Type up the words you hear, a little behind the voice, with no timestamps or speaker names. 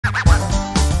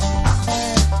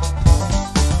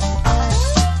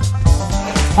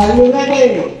Are you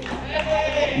ready?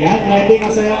 Yan, ready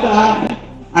ka sa'yo to ha.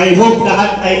 I hope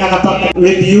lahat ay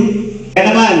nakapag-review.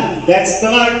 Kaya naman, let's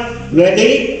start.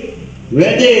 Ready?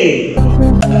 Ready!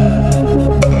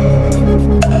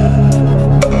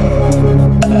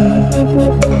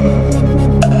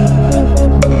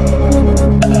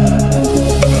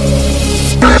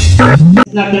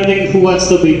 It's not the ring who wants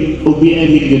to be a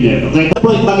millionaire. Okay, ito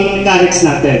po yung maging mechanics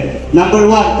natin. Number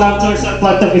 1, count yourself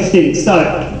 1 to 15.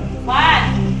 Start.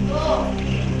 1,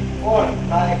 2, 4,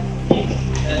 5.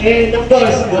 And of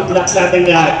course, good luck sa ating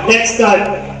lahat. Let's start.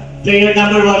 Player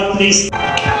number 1, please.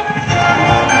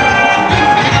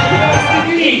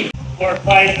 For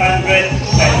 500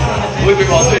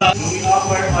 pesos. We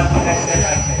offer unconnected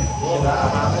items.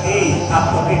 A,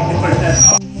 up to 50%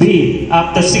 off. B,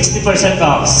 up to 60%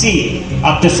 off. C,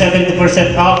 up to 70%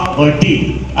 off. Or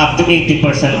D, up to 80%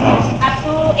 off. Up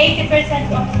to 80%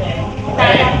 off, sir.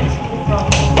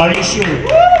 Are you sure?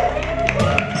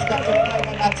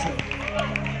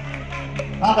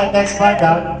 Okay, let's find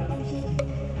out.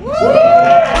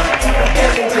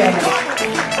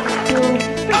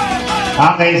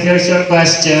 Okay, here's your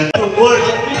question. Worth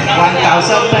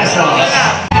 1,000 pesos.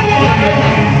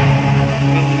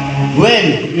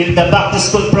 When will the back to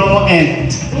school promo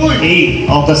end? A,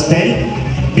 August 10,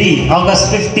 B, August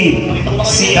 15,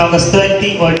 C, August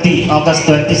 20, or D, August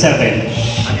 27?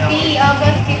 D,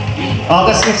 August 15.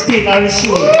 August 15, are you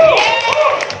sure?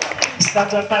 Is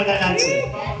that your final answer?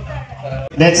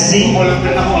 Let's see.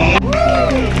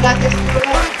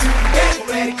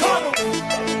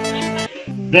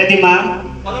 Ready, ma'am?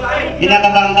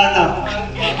 Kinakabahan ka, no?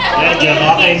 Ready.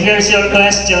 Okay, here's your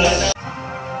question.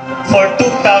 For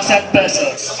 2,000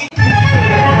 pesos,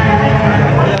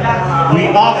 we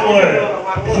offer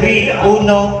free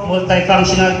Uno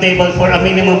multifunctional table for a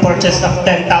minimum purchase of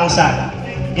 10,000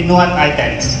 in what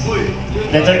items?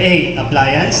 Letter A,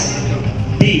 appliance.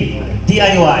 B,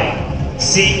 DIY.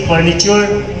 C,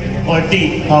 furniture. Or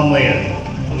D, homeware.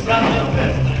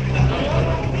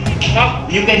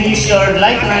 You can use your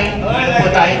lifeline to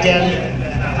put item,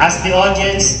 ask the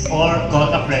audience, or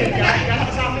call a friend.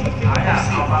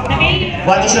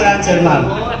 What is your answer, ma'am?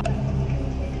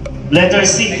 Letter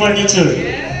C, furniture.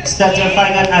 Is that your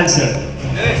final answer?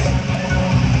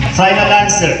 Final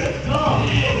answer.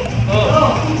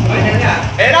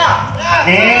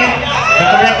 And the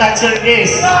correct answer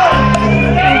is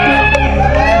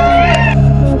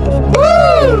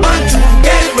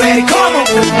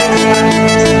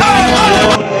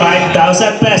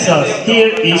 5,000 pesos.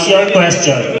 Here is your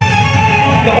question.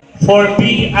 For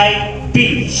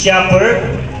VIP shopper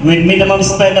with minimum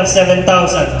spend of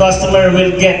 7,000, customer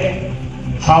will get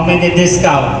how many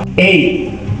discount? A,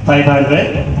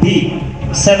 500, B,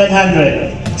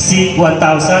 700, C,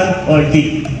 1,000, or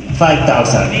D,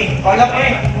 5,000?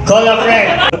 Call a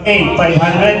friend. A,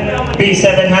 500, B,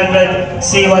 700,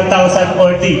 C, 1,000,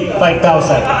 or D,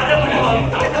 5,000?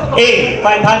 A,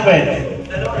 500.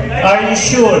 Are you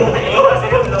sure?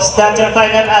 Is that your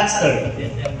final answer?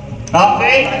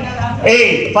 Okay.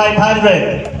 A,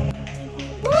 500.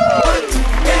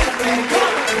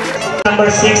 Number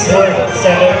 6 worth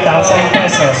 7,000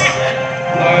 pesos.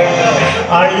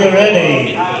 Are you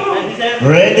ready?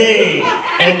 Ready.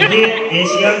 And here is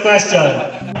your question.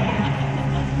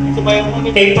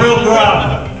 A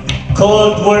program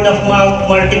called word of mouth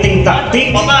marketing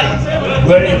tactic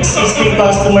where existing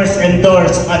customers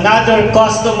endorse another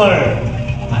customer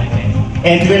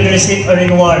and will receive a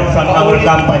reward from our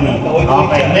company.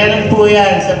 Okay, meron po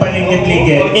yan sa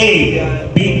paligid-ligid. A,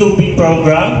 B2B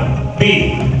program.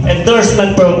 B,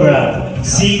 endorsement program.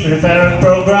 C, referral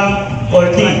program. Or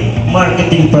D,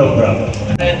 marketing program.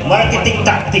 Marketing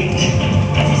tactic.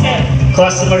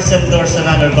 Customers endorse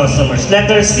another customers.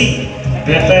 Letter C,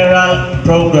 referral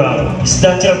program. Is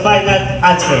that your final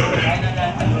answer?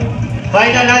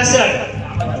 Final answer.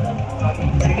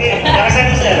 Sige, nakasan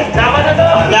mo, sir. Laban na to!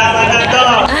 Laban na to!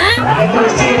 Letter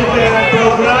C, referral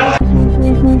program.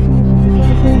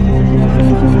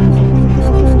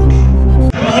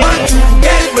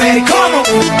 Get ready, come on!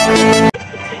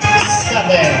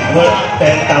 7 worth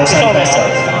 10,000 pesos.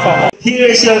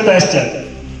 Here is your question.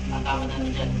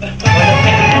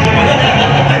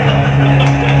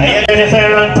 Ayan,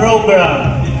 referral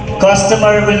program.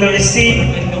 Customer will receive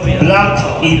blank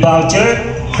e-voucher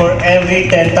for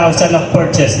every 10,000 of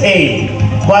purchase. A,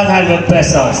 100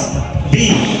 pesos.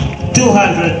 B,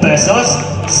 200 pesos.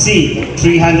 C,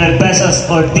 300 pesos.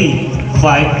 Or D,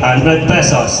 500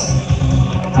 pesos.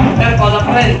 Call a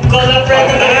friend. Call a friend.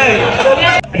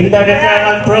 In the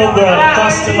referral program,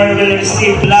 customer will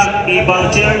receive blank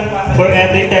e-voucher for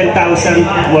every 10,000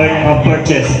 worth of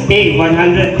purchase. A,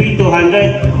 100, B,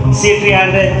 200, C,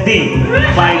 300, D,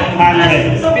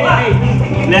 500.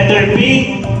 Letter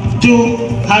B,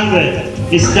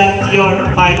 200. Is that your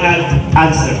final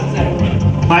answer?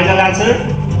 Final answer?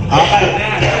 Okay.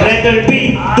 Letter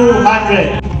B,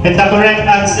 200. And the correct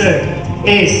answer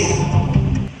is...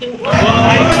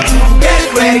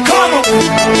 Get ready, come on.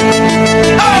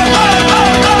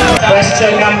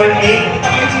 Question number 8.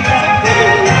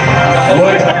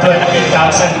 Worth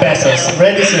 20,000 pesos.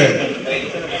 Ready, sir?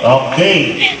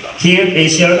 Okay. Here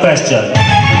is your question.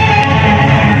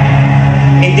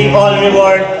 In the all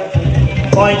reward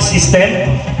point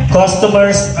system,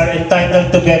 customers are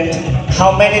entitled to get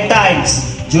how many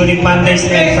times during Mondays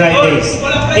and Fridays?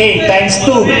 A times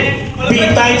 2, B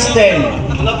times 10,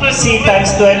 C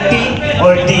times 20,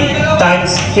 or D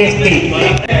times 50?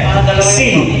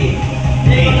 C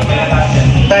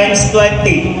times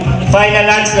 20. Final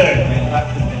answer.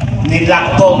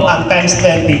 Nilak po ang times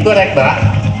 20. Correct ba?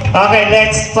 Okay,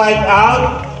 let's find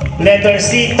out. Letter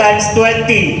C times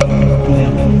 20.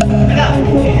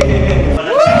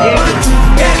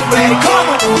 Get ready, come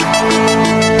on.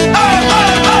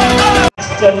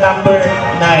 Question number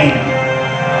 9.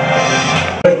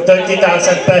 For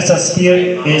 30,000 pesos,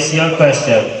 here is your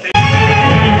question.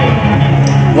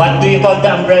 What do you call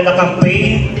the umbrella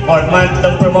campaign or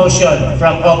month-long promotion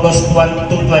from August 1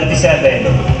 to 27?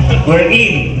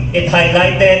 Wherein it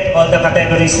highlighted all the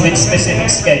categories with specific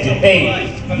schedule.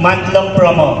 A, month-long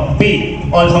promo. B,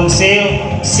 all-home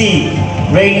sale. C,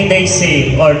 rainy day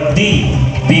sale. Or D,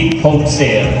 big home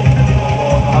sale.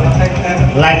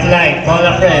 Like, call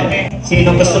a friend.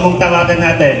 Sino gusto mong tawagan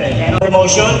natin?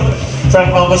 Promotion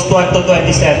from August 1 to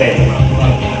 27.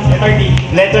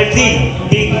 Letter D,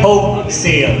 big home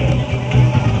sale.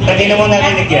 Kanina mo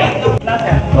narinig yan?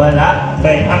 Wala?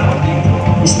 Okay.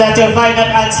 Is that your final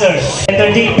answer?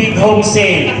 Letter D, big home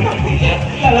sale.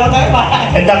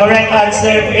 And the correct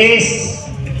answer is...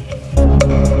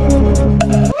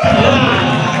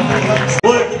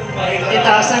 worth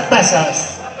 80,000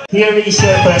 pesos. Here is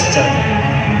your question.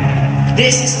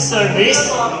 This is a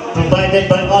service provided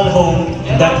by AllHome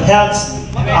that helps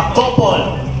a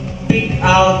couple pick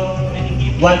out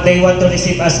what they want to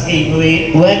receive as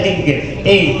a wedding gift.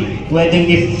 A,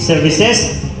 wedding gift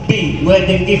services. B,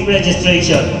 wedding gift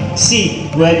registration.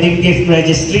 C, wedding gift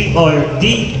registry. Or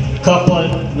D, couple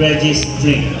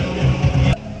registry.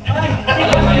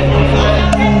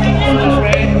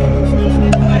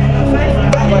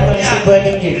 What to receive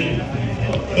wedding gift?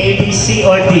 A, B, C,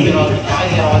 or D?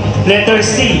 Letter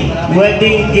C,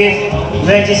 wedding gift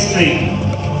registry.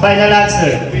 Final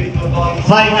answer.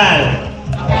 Final.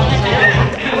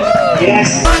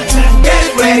 Yes.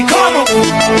 Get ready, come on.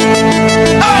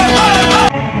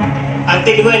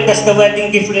 Until when does the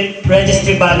wedding gift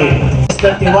registry valid?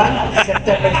 31,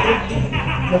 September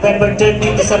 30, November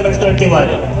 30, December 31.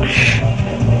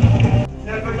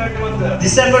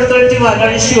 December 31,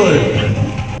 are you sure?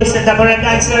 The correct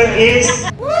answer is...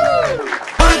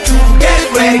 Get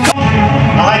ready, come on.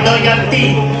 Okay,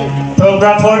 loyalty.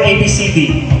 Program for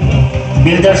ABCD.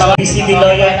 Builders ABCD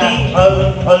Loyalty,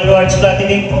 All Rewards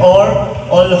Platinum, or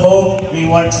AllHome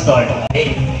Rewards Card.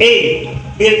 A,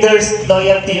 Builders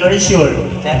Loyalty, are you sure?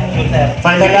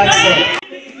 Final answer.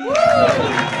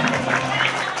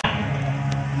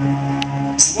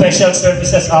 Special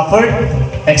services offered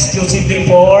exclusively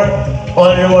for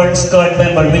All Rewards Card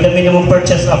member with a minimum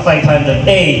purchase of 500.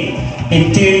 A,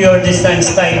 interior design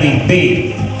styling.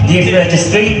 B, gift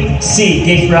registry. C,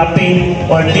 gift wrapping.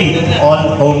 Or D,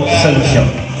 AllHome solution.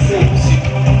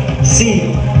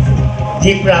 C,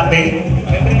 gift wrapping.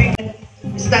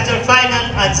 Is that your final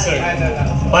answer?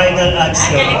 Final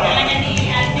answer.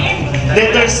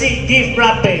 Letter C, gift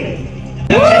wrapping.